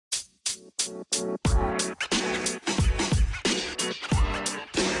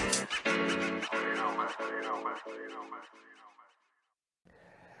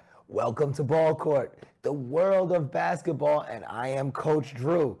Welcome to Ball Court, the world of basketball, and I am Coach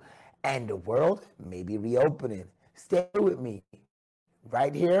Drew. And the world may be reopening. Stay with me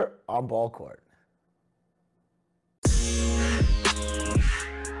right here on Ball Court.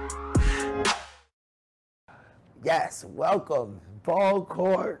 Yes, welcome. Ball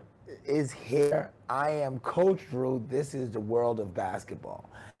Court is here. I am Coach Drew. This is the world of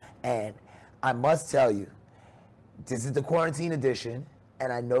basketball. And I must tell you, this is the quarantine edition.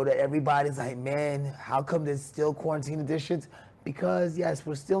 And I know that everybody's like, man, how come there's still quarantine editions? Because yes,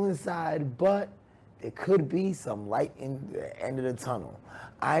 we're still inside, but there could be some light in the end of the tunnel.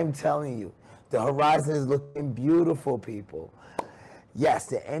 I'm telling you, the horizon is looking beautiful, people. Yes,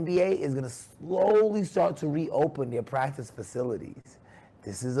 the NBA is going to slowly start to reopen their practice facilities.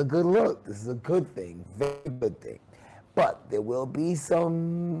 This is a good look. This is a good thing, very good thing. But there'll be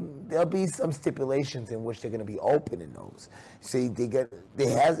some stipulations in which they're going to be opening those. See, they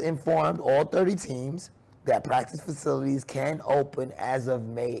has informed all 30 teams that practice facilities can open as of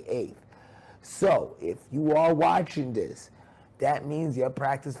May 8th. So if you are watching this, that means your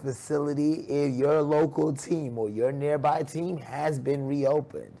practice facility in your local team or your nearby team has been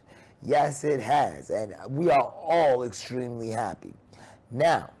reopened. Yes, it has, and we are all extremely happy.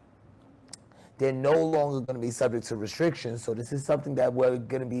 Now, they're no longer going to be subject to restrictions, so this is something that we're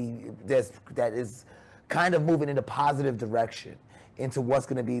going to be, that is kind of moving in a positive direction into what's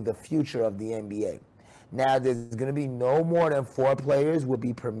going to be the future of the NBA. Now, there's going to be no more than 4 players will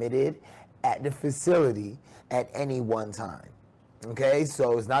be permitted at the facility at any one time. Okay,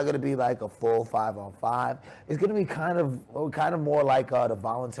 so it's not going to be like a full 5-on-5. It's going to be kind of more like the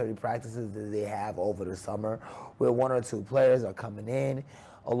voluntary practices that they have over the summer, where 1 or 2 players are coming in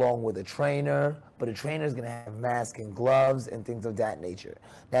along with a trainer, but the trainer is going to have masks and gloves and things of that nature.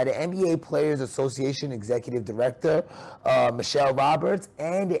 Now, the NBA Players Association Executive Director, Michelle Roberts,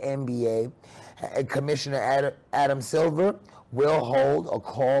 and the NBA Commissioner Adam Silver will hold a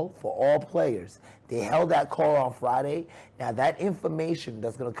call for all players. They held that call on Friday. Now, that information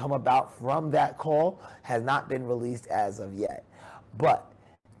that's going to come about from that call has not been released as of yet. But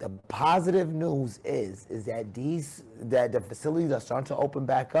the positive news is that the facilities are starting to open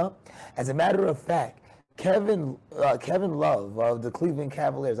back up. As a matter of fact, Kevin Love of the Cleveland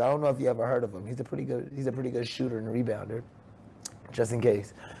Cavaliers, I don't know if you ever heard of him. He's a pretty good shooter and rebounder, just in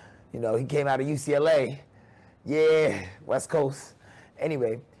case. You know, he came out of UCLA. Yeah, West Coast.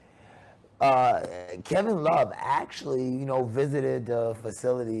 Anyway, Kevin Love actually, visited the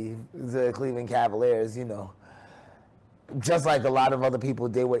facility, the Cleveland Cavaliers, just like a lot of other people,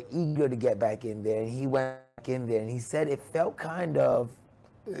 they were eager to get back in there, and he went back in there, and he said it felt kind of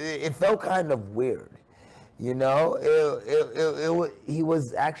weird, He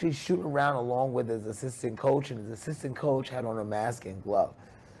was actually shooting around along with his assistant coach, and his assistant coach had on a mask and glove,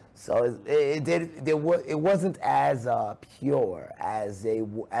 so it wasn't as pure as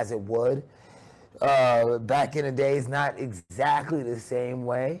it would back in the days. Not exactly the same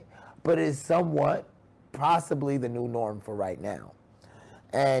way, but it's somewhat possibly the new norm for right now.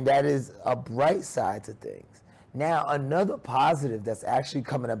 And that is a bright side to things. Now, another positive that's actually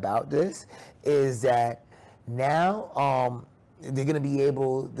coming about this is that now they're going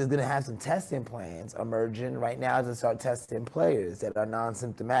to have some testing plans emerging right now to start testing players that are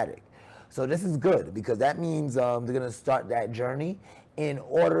non-symptomatic. So this is good because that means they're going to start that journey in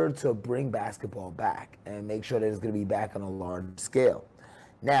order to bring basketball back and make sure that it's going to be back on a large scale.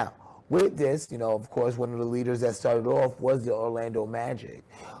 Now, with this, of course, one of the leaders that started off was the Orlando Magic.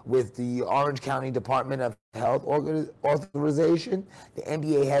 With the Orange County Department of Health authorization, the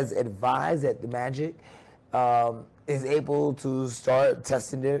NBA has advised that the Magic is able to start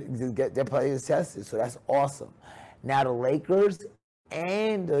get their players tested. So that's awesome. Now, the Lakers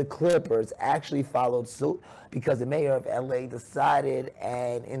and the Clippers actually followed suit because the mayor of LA decided,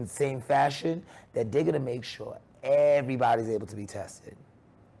 and in the same fashion, that they're going to make sure everybody's able to be tested.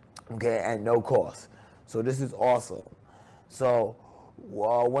 Okay, at no cost. So this is awesome. So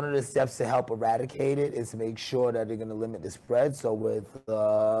one of the steps to help eradicate it is to make sure that they're going to limit the spread. So with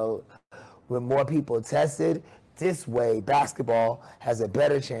more people tested, this way basketball has a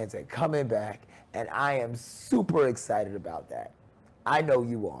better chance at coming back, and I am super excited about that. I know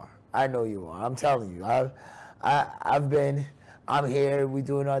you are. I'm telling you. I'm here. We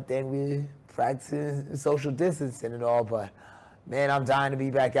doing our thing. We practicing social distancing and all, but man, I'm dying to be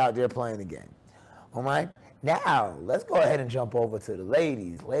back out there playing again. All right? Now, let's go ahead and jump over to the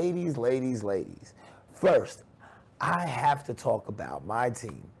ladies. Ladies. First, I have to talk about my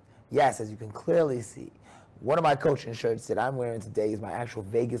team, Yes, as you can clearly see, one of my coaching shirts that I'm wearing today is my actual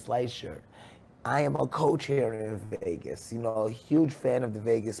Vegas Lights shirt. I am a coach here in Vegas. You know, a huge fan of the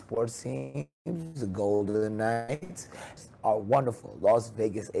Vegas sports teams. The Golden Knights are wonderful, Las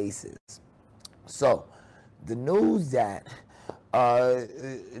Vegas Aces. So, the news that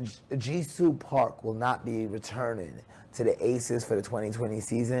Jisoo Park will not be returning to the Aces for the 2020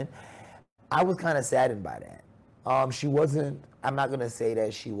 season, I was kind of saddened by that. She wasn't, I'm not going to say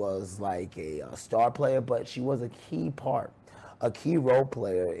that she was like a star player, but she was a key part, a key role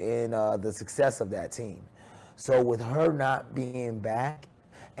player in the success of that team. So with her not being back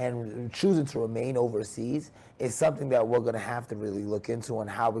and choosing to remain overseas, it's something that we're going to have to really look into on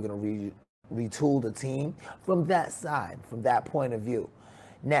how we're going to retool the team from that side, from that point of view.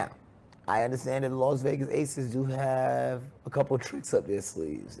 Now, I understand that the Las Vegas Aces do have a couple of tricks up their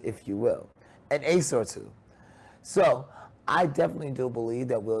sleeves, if you will, an ace or two. So I definitely do believe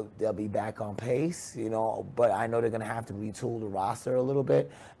that they'll be back on pace, you know, but I know they're going to have to retool the roster a little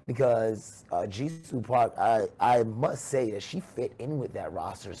bit because Jisoo Park, I must say that she fit in with that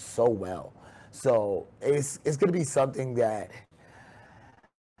roster so well. So it's going to be something that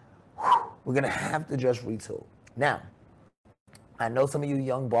we're going to have to just retool. Now, I know some of you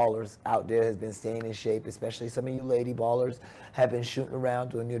young ballers out there has been staying in shape, especially some of you lady ballers have been shooting around,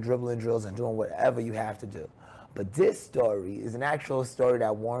 doing your dribbling drills and doing whatever you have to do. But this story is an actual story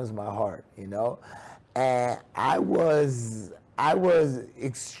that warms my heart, you know? And I was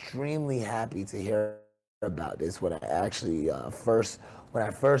extremely happy to hear about this when I actually first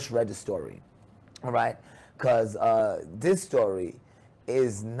read the story, all right? Because this story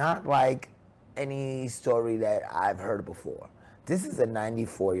is not like any story that I've heard before. This is a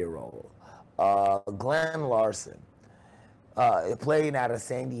 94-year-old, Glenn Larson, playing out of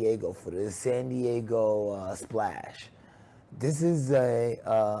San Diego for the San Diego Splash. This is an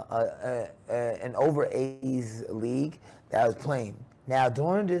over 80s league that was playing. Now,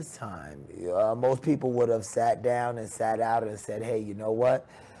 during this time, most people would have sat down and sat out and said, hey, you know what?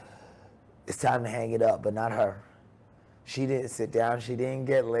 It's time to hang it up, but not her. She didn't sit down. She didn't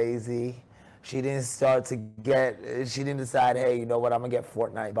get lazy. She didn't she didn't decide, hey, you know what, I'm going to get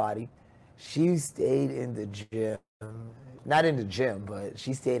Fortnite body. She stayed in the gym. Not in the gym, but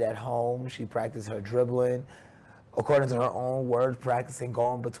she stayed at home. She practiced her dribbling, according to her own words, practicing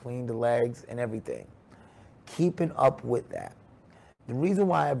going between the legs and everything. Keeping up with that. The reason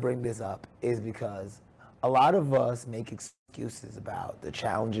why I bring this up is because a lot of us make excuses about the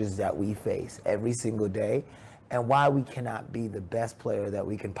challenges that we face every single day and why we cannot be the best player that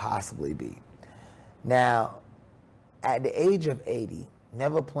we can possibly be. Now, at the age of 80,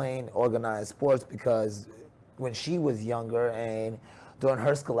 never playing organized sports because when she was younger and during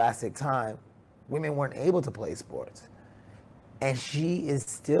her scholastic time, women weren't able to play sports. And she is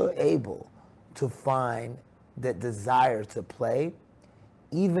still able to find the desire to play,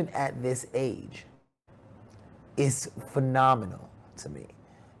 even at this age. It's phenomenal to me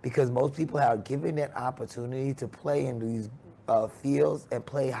because most people are given that opportunity to play in these fields and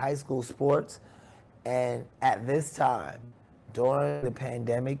play high school sports. And at this time, during the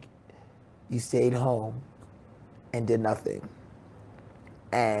pandemic, you stayed home and did nothing.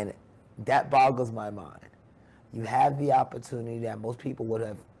 And that boggles my mind. You have the opportunity that most people would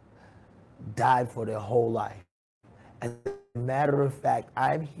have died for their whole life. As a matter of fact,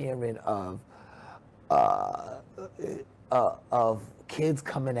 I'm hearing of kids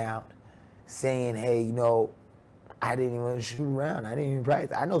coming out saying, hey, you know, I didn't even shoot around. I didn't even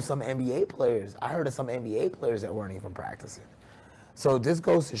practice. I know some NBA players. I heard of some NBA players that weren't even practicing. So this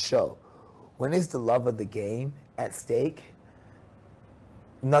goes to show, when it's the love of the game at stake,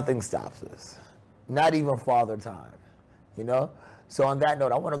 nothing stops us. Not even father time, you know? So on that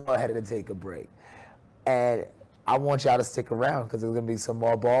note, I want to go ahead and take a break. And I want y'all to stick around because there's going to be some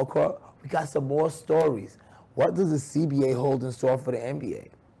more ball court. We got some more stories. What does the CBA hold in store for the NBA?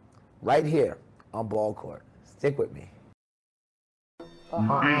 Right here on Ball Court. Stick with me.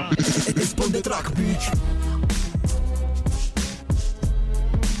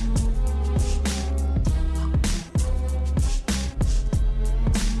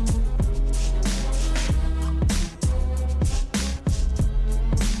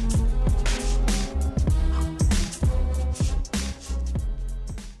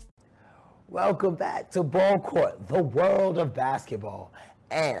 Welcome back to Ball Court, the world of basketball.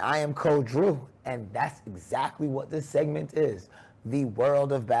 And I am Coach Drew, and that's exactly what this segment is, the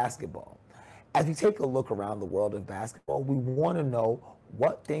world of basketball. As we take a look around the world of basketball, we want to know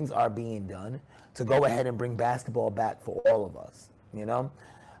what things are being done to go ahead and bring basketball back for all of us, you know?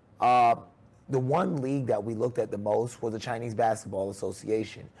 the one league that we looked at the most was the Chinese Basketball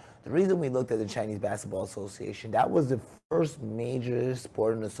Association. The reason we looked at the Chinese Basketball Association, that was the first major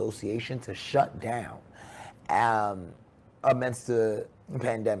sporting association to shut down amidst the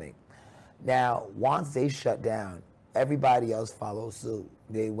pandemic. Now, once they shut down, everybody else followed suit.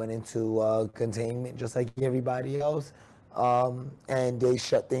 They went into containment just like everybody else, and they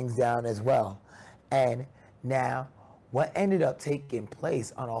shut things down as well. And now, what ended up taking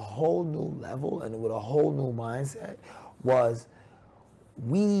place on a whole new level and with a whole new mindset was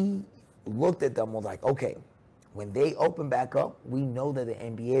we looked at them and was like, okay, when they open back up, we know that the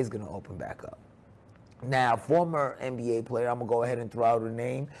NBA is going to open back up. Now, former NBA player, I'm going to go ahead and throw out a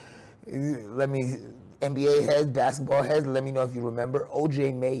name. NBA heads, basketball heads, let me know if you remember,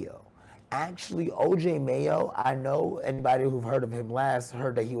 O.J. Mayo. Actually, O.J. Mayo, I know anybody who've heard of him last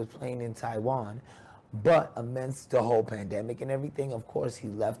heard that he was playing in Taiwan, but amidst the whole pandemic and everything, of course, he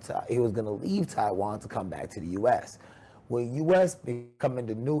was going to leave Taiwan to come back to the U.S. With U.S. becoming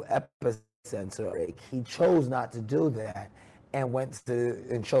the new epicenter, he chose not to do that and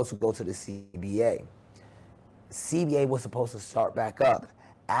chose to go to the CBA. CBA was supposed to start back up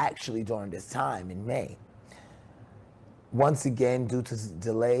actually during this time in May. Once again, due to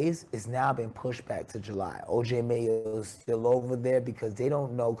delays, it's now been pushed back to July. O.J. Mayo is still over there because they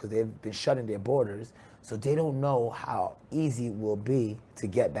don't know, because they've been shutting their borders, so they don't know how easy it will be to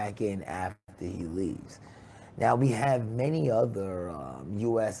get back in after he leaves. Now, we have many other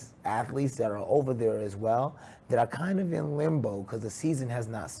U.S. athletes that are over there as well that are kind of in limbo because the season has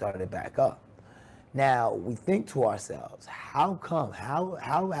not started back up. Now, we think to ourselves, how come?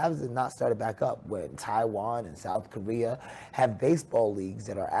 How has it not started back up when Taiwan and South Korea have baseball leagues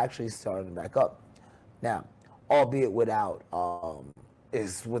that are actually starting back up? Now, albeit without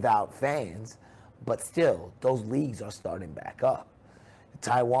fans, but still, those leagues are starting back up.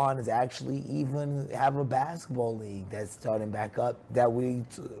 Taiwan is actually even have a basketball league that's starting back up that we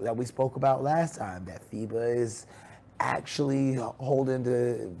spoke about last time, that FIBA is actually holding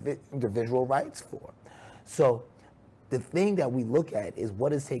the visual rights for. So the thing that we look at is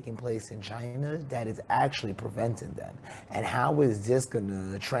what is taking place in China that is actually preventing them, and how is this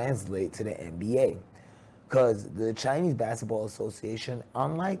going to translate to the NBA? Because the Chinese Basketball Association,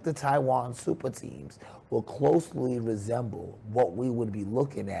 unlike the Taiwan super teams, will closely resemble what we would be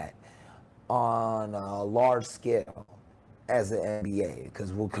looking at on a large scale as the NBA,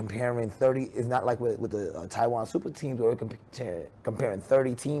 because we're comparing 30, it's not like with the Taiwan super teams, we're comparing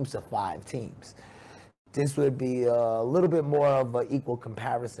 30 teams to 5 teams. This would be a little bit more of an equal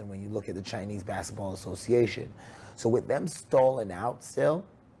comparison when you look at the Chinese Basketball Association. So with them stalling out still,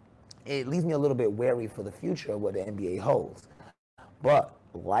 it leaves me a little bit wary for the future of what the NBA holds. But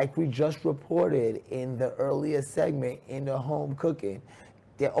like we just reported in the earlier segment in the home cooking,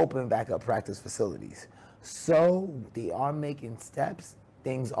 they're opening back up practice facilities. So they are making steps,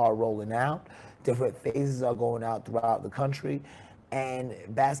 things are rolling out, different phases are going out throughout the country, and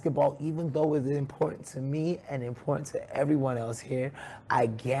basketball, even though it's important to me and important to everyone else here, I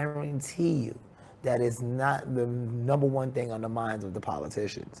guarantee you that it's not the number one thing on the minds of the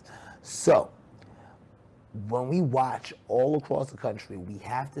politicians. So when we watch all across the country, we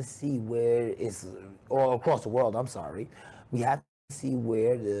have to see where it's, or across the world, I'm sorry, we have to see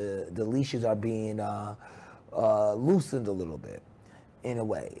where the leashes are being loosened a little bit in a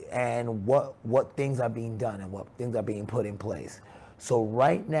way, and what things are being done and what things are being put in place. So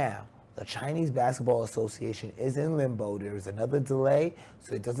right now, the Chinese Basketball Association is in limbo. There's another delay,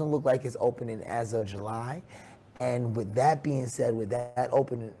 so it doesn't look like it's opening as of July. And with that being said, with that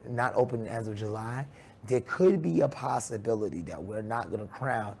not opening as of July, there could be a possibility that we're not going to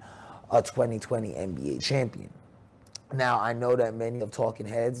crown a 2020 NBA champion. Now, I know that many of talking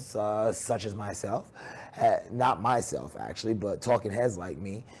heads, such as myself, not myself actually, but talking heads like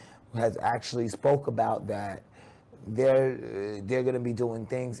me, has actually spoke about that they're going to be doing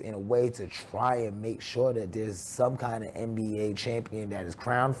things in a way to try and make sure that there's some kind of NBA champion that is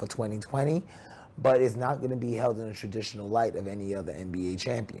crowned for 2020, but it's not going to be held in a traditional light of any other NBA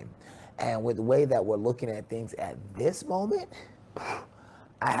champion. And with the way that we're looking at things at this moment,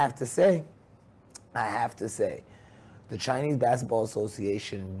 I have to say, the Chinese Basketball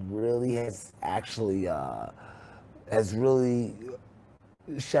Association really has actually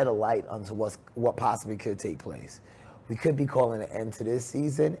shed a light onto what possibly could take place. We could be calling an end to this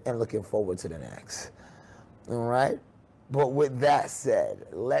season and looking forward to the next. All right? But with that said,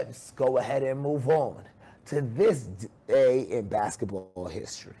 let's go ahead and move on to this day in basketball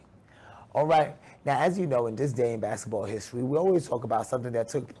history. All right. Now, as you know, in this day in basketball history, we always talk about something that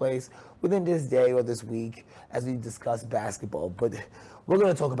took place within this day or this week as we discuss basketball. But we're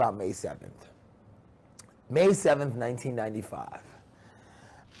going to talk about May 7th. May 7th, 1995.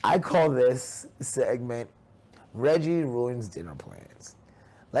 I call this segment Reggie Ruins Dinner Plans.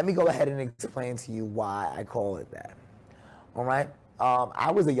 Let me go ahead and explain to you why I call it that. All right?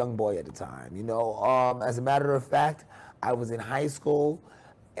 I was a young boy at the time. As a matter of fact, I was in high school.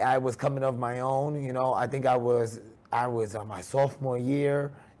 I was coming of my own. I think I was on my sophomore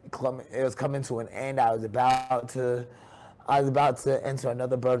year. It was coming to an end. I was about to enter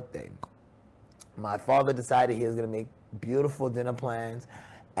another birthday. My father decided he was going to make beautiful dinner plans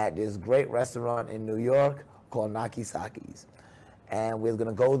at this great restaurant in New York called Nakisaki's. And we was going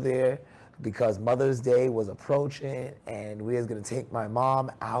to go there because Mother's Day was approaching, and we was going to take my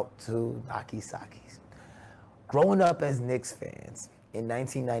mom out to Nakisaki's. Growing up as Knicks fans in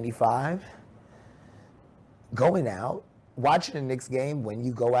 1995, going out, watching a Knicks game when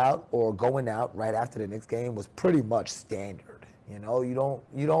you go out or going out right after the Knicks game was pretty much standard. You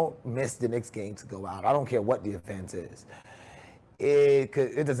don't miss the Knicks game to go out. I don't care what the offense is.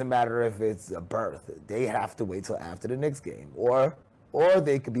 It doesn't matter if it's a birth. They have to wait till after the Knicks game, or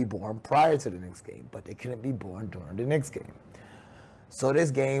they could be born prior to the Knicks game, but they couldn't be born during the Knicks game. So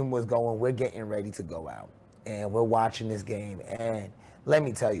this game was going. We're getting ready to go out, and we're watching this game. And let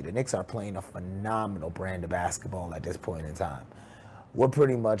me tell you, the Knicks are playing a phenomenal brand of basketball at this point in time. We're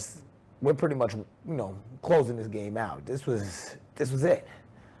pretty much, closing this game out. This was it.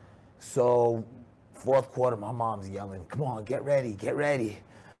 So, fourth quarter, my mom's yelling, "Come on, get ready, get ready."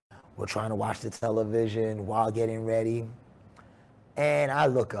 We're trying to watch the television while getting ready. And I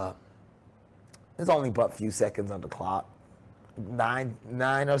look up. There's only but a few seconds on the clock. Nine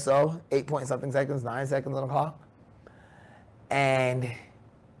or so, 8-point-something seconds, 9 seconds on the clock. And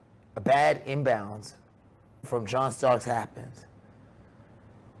a bad inbounds from John Starks happens.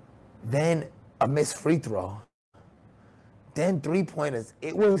 Then a missed free throw. Then 3-pointers.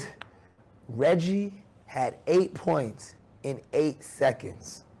 Reggie had 8 points in 8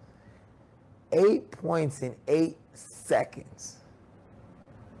 seconds. 8 points in 8 seconds.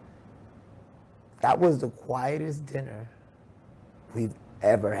 That was the quietest dinner we've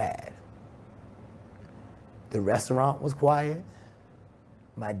ever had. The restaurant was quiet.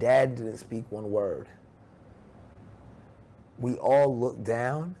 My dad didn't speak one word. We all looked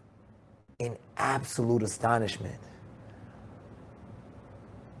down in absolute astonishment.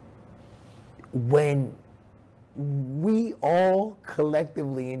 When we all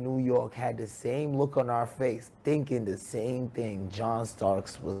collectively in New York had the same look on our face, thinking the same thing John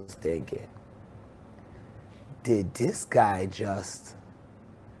Starks was thinking. Did this guy just...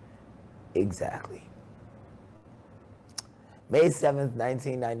 Exactly. May 7th,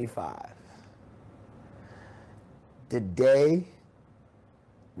 1995. The day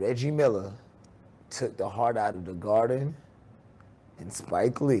Reggie Miller took the heart out of the Garden, and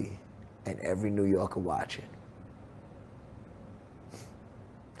Spike Lee and every New Yorker watching.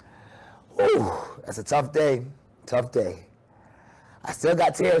 Ooh, that's a tough day. Tough day. I still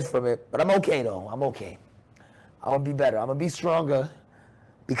got tears from it, but I'm okay though. I'm okay. I'm gonna be better. I'm gonna be stronger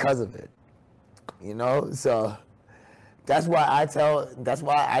because of it. So that's why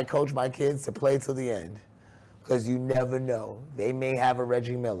I coach my kids to play till the end. Because you never know. They may have a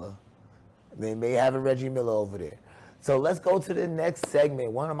Reggie Miller. They may have a Reggie Miller over there. So let's go to the next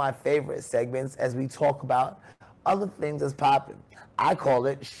segment, one of my favorite segments, as we talk about other things that's popping. I call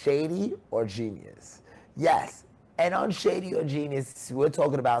it Shady or Genius. Yes, and on Shady or Genius, we're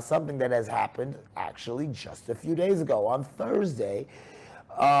talking about something that has happened actually just a few days ago. On Thursday,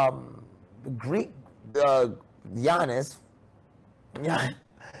 Giannis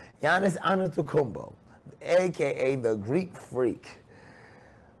Antetokounmpo, a.k.a. the Greek Freak.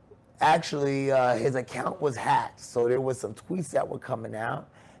 Actually, his account was hacked, so there was some tweets that were coming out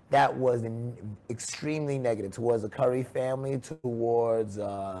that was extremely negative towards the Curry family, towards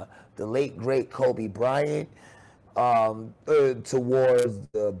the late, great Kobe Bryant, towards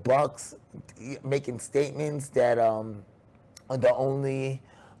the Bucks, making statements that the only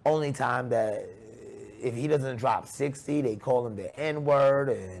time that if he doesn't drop 60, they call him the N-word,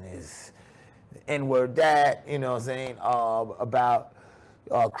 and his N-word that, about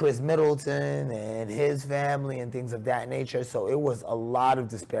Chris Middleton and his family and things of that nature. So it was a lot of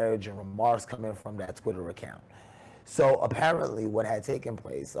disparaging remarks coming from that Twitter account. So apparently what had taken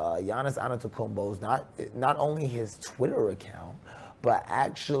place, Giannis Antetokounmpo's not only his Twitter account, but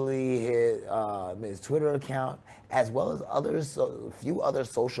actually his Twitter account, as well as a few other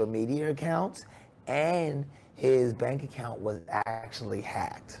social media accounts, and his bank account was actually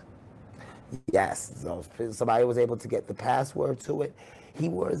hacked. Yes, so somebody was able to get the password to it. He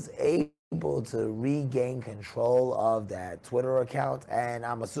was able to regain control of that Twitter account, and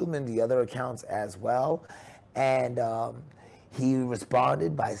I'm assuming the other accounts as well. And he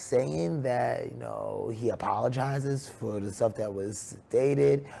responded by saying that, he apologizes for the stuff that was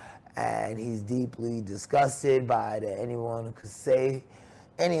stated, and he's deeply disgusted by that anyone could say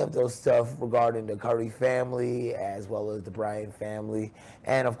any of those stuff regarding the Curry family as well as the Bryant family,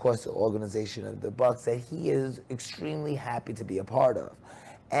 and of course the organization of the Bucks that he is extremely happy to be a part of.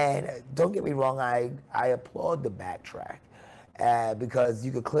 And don't get me wrong, I applaud the backtrack. Because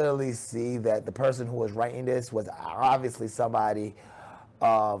you could clearly see that the person who was writing this was obviously somebody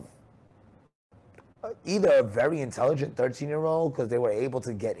of either a very intelligent 13-year-old because they were able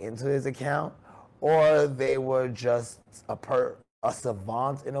to get into his account, or they were just a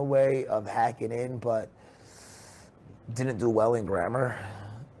savant in a way of hacking in, but didn't do well in grammar,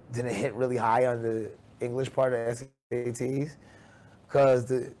 didn't hit really high on the English part of SATs, because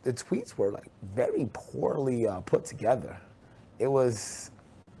the tweets were like very poorly put together. It was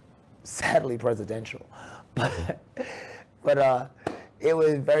sadly presidential, but it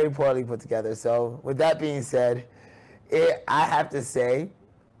was very poorly put together. So with that being said, I have to say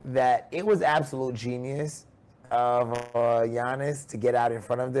that it was absolute genius of Giannis to get out in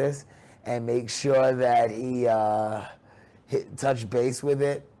front of this and make sure that he touched base with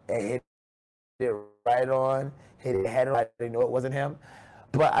it and hit it right on, hit it head on. I didn't know it wasn't him.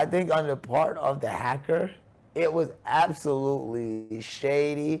 But I think on the part of the hacker, it was absolutely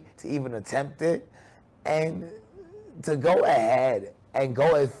shady to even attempt it, and to go ahead and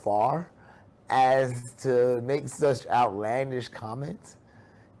go as far as to make such outlandish comments.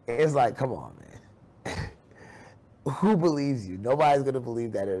 It's like, come on, man. Who believes you? Nobody's gonna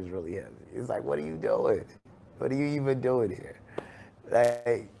believe that it was really him. It's like, what are you doing? What are you even doing here?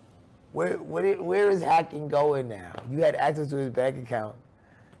 Like, where is hacking going now? You had access to his bank account,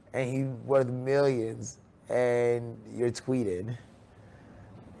 and he's worth millions, and you're tweeting.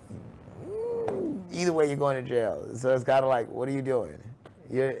 Either way, you're going to jail. So it's kind of like, what are you doing?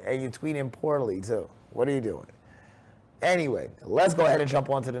 You're tweeting poorly too. What are you doing? Anyway, let's go ahead and jump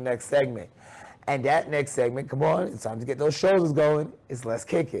on to the next segment. And that next segment, come on, it's time to get those shoulders going. It's Let's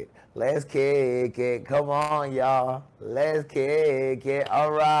Kick It. Let's kick it. Come on, y'all. Let's kick it.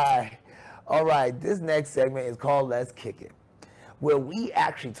 All right. All right. This next segment is called Let's Kick It, where we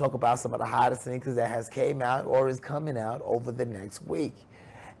actually talk about some of the hottest sneakers that has came out or is coming out over the next week.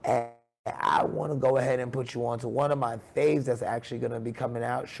 And I want to go ahead and put you on to one of my faves that's actually going to be coming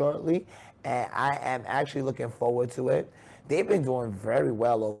out shortly, and I am actually looking forward to it. They've been doing very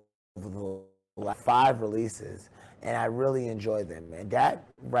well over the last 5 releases, and I really enjoy them. And that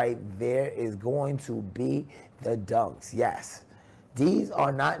right there is going to be the Dunks. Yes, these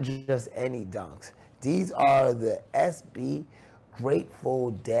are not just any Dunks. These are the SB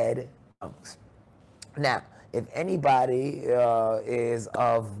Grateful Dead Dunks. Now, if anybody is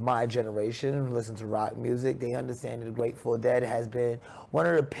of my generation, listen to rock music, they understand that the Grateful Dead has been one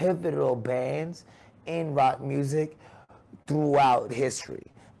of the pivotal bands in rock music throughout history.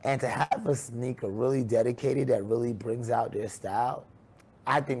 And to have a sneaker really dedicated that really brings out their style,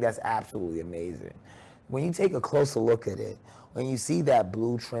 I think that's absolutely amazing. When you take a closer look at it, when you see that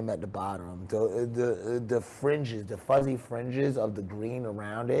blue trim at the bottom, the fringes, the fuzzy fringes of the green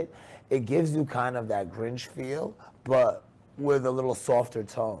around it, it gives you kind of that Grinch feel, but with a little softer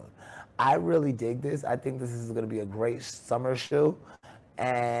tone. I really dig this. I think this is going to be a great summer shoe.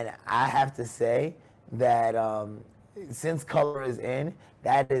 And I have to say that since color is in,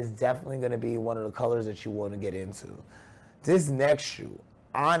 that is definitely going to be one of the colors that you want to get into. This next shoe,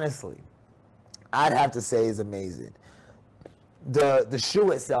 honestly, I'd have to say is amazing. The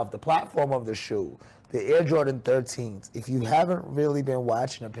shoe itself, the platform of the shoe, the Air Jordan 13s, if you haven't really been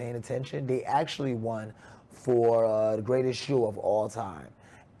watching or paying attention, they actually won for the greatest shoe of all time.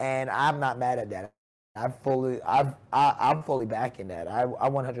 And I'm not mad at that. I'm fully backing that. I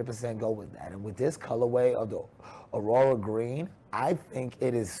 100% go with that. And with this colorway of the Aurora Green, I think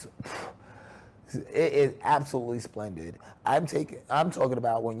it is absolutely splendid. I'm talking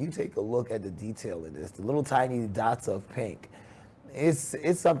about when you take a look at the detail in this, the little tiny dots of pink. It's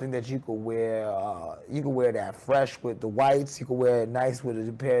something that you could wear. You could wear that fresh with the whites. You could wear it nice with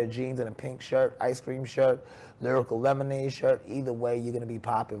a pair of jeans and a pink shirt, ice cream shirt, Lyrical Lemonade shirt. Either way, you're gonna be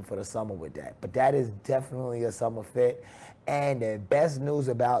popping for the summer with that. But that is definitely a summer fit. And the best news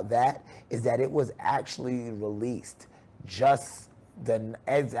about that is that it was actually released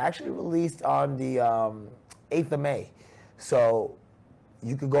it's actually released on the 8th of May. So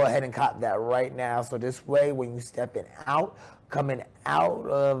you could go ahead and cop that right now. So this way, when you stepping out, coming out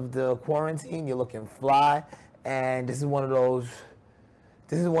of the quarantine, you're looking fly. And this is one of those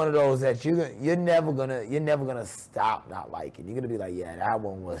that you're never gonna stop not liking. You're gonna be like, yeah, that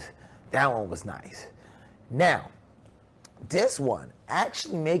one was nice. Now, this one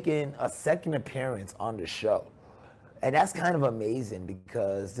actually making a second appearance on the show. And that's kind of amazing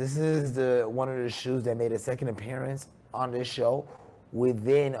because this is one of the shoes that made a second appearance on this show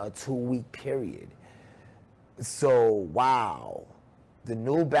within a 2-week period. So, wow. The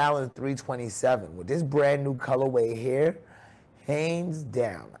New Balance 327 with this brand new colorway here, hands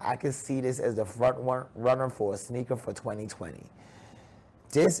down, I can see this as the front runner for a sneaker for 2020.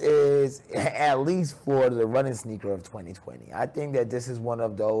 This is at least for the running sneaker of 2020. I think that this is one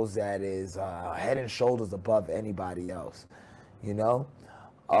of those that is head and shoulders above anybody else. You know,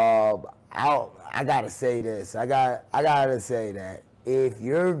 I gotta say this. I gotta say that if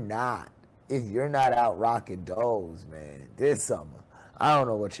you're not out rocking those, man, this summer, I don't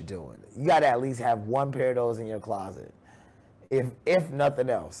know what you're doing. You gotta at least have one pair of those in your closet, if nothing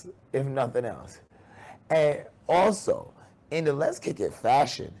else. If nothing else, and also. In the Let's Kick It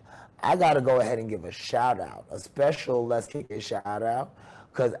fashion, I gotta go ahead and give a shout out, a special Let's Kick It shout out,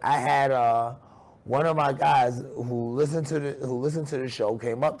 because I had one of my guys who listened to the show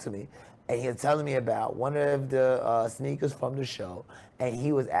came up to me, and he was telling me about one of the sneakers from the show, and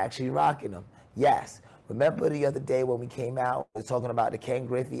he was actually rocking them. Yes, remember the other day when we came out, we were talking about the Ken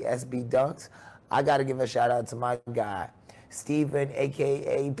Griffey SB Dunks? I gotta give a shout out to my guy, Steven,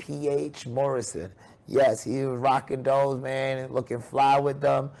 aka PH Morrison. Yes, he was rocking those, man, looking fly with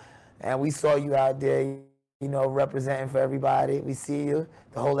them. And we saw you out there, you know, representing for everybody. We see you.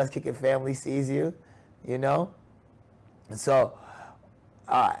 The whole Let's Kick It family sees you, you know. And so,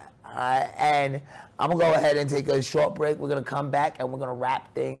 and I'm going to go ahead and take a short break. We're going to come back and we're going to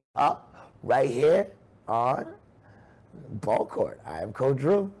wrap things up right here on Ball Court. I am Coach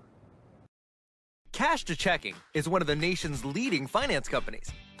Drew. Cash to Checking is one of the nation's leading finance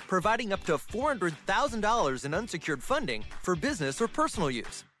companies, providing up to $400,000 in unsecured funding for business or personal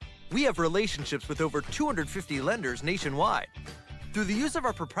use. We have relationships with over 250 lenders nationwide. Through the use of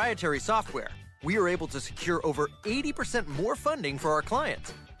our proprietary software, we are able to secure over 80% more funding for our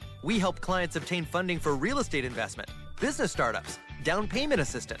clients. We help clients obtain funding for real estate investment, business startups, down payment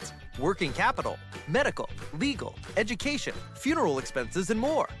assistance, working capital, medical, legal, education, funeral expenses, and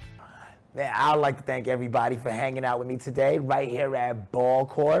more. Man, I'd like to thank everybody for hanging out with me today right here at Ball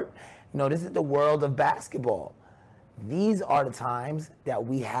Court. You know, this is the world of basketball. These are the times that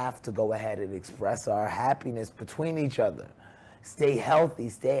we have to go ahead and express our happiness between each other. Stay healthy,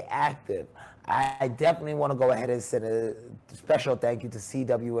 stay active. I definitely want to go ahead and send a special thank you to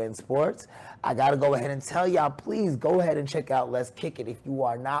CWN Sports. I got to go ahead and tell y'all, please go ahead and check out Let's Kick It. If you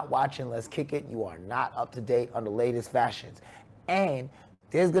are not watching Let's Kick It, you are not up to date on the latest fashions. And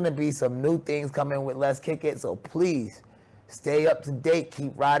there's going to be some new things coming with Let's Kick It, so please stay up to date.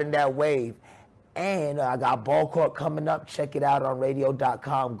 Keep riding that wave. And I got Ball Court coming up. Check it out on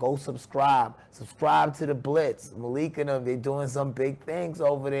radio.com. Go subscribe. Subscribe to the Blitz. Malik and them, they're doing some big things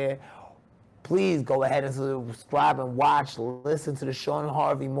over there. Please go ahead and subscribe and watch, listen to the Sean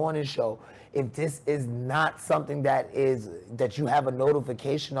Harvey Morning Show. If this is not something that you have a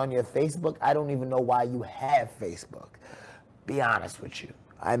notification on your Facebook, I don't even know why you have Facebook. Be honest with you.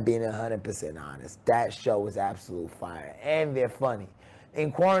 I'm being 100% honest. That show is absolute fire. And they're funny.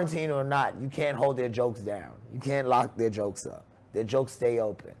 In quarantine or not, you can't hold their jokes down. You can't lock their jokes up. Their jokes stay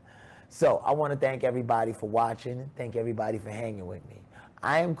open. So I want to thank everybody for watching. Thank everybody for hanging with me.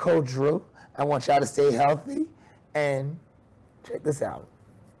 I am Coach Drew. I want y'all to stay healthy. And check this out.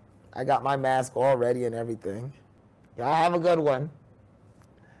 I got my mask all ready and everything. Y'all have a good one.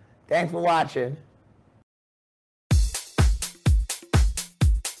 Thanks for watching.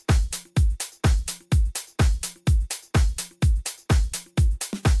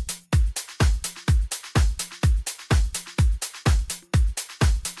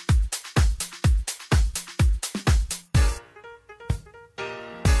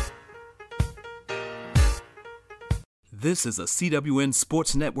 This is a CWN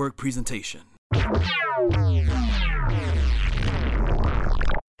Sports Network presentation.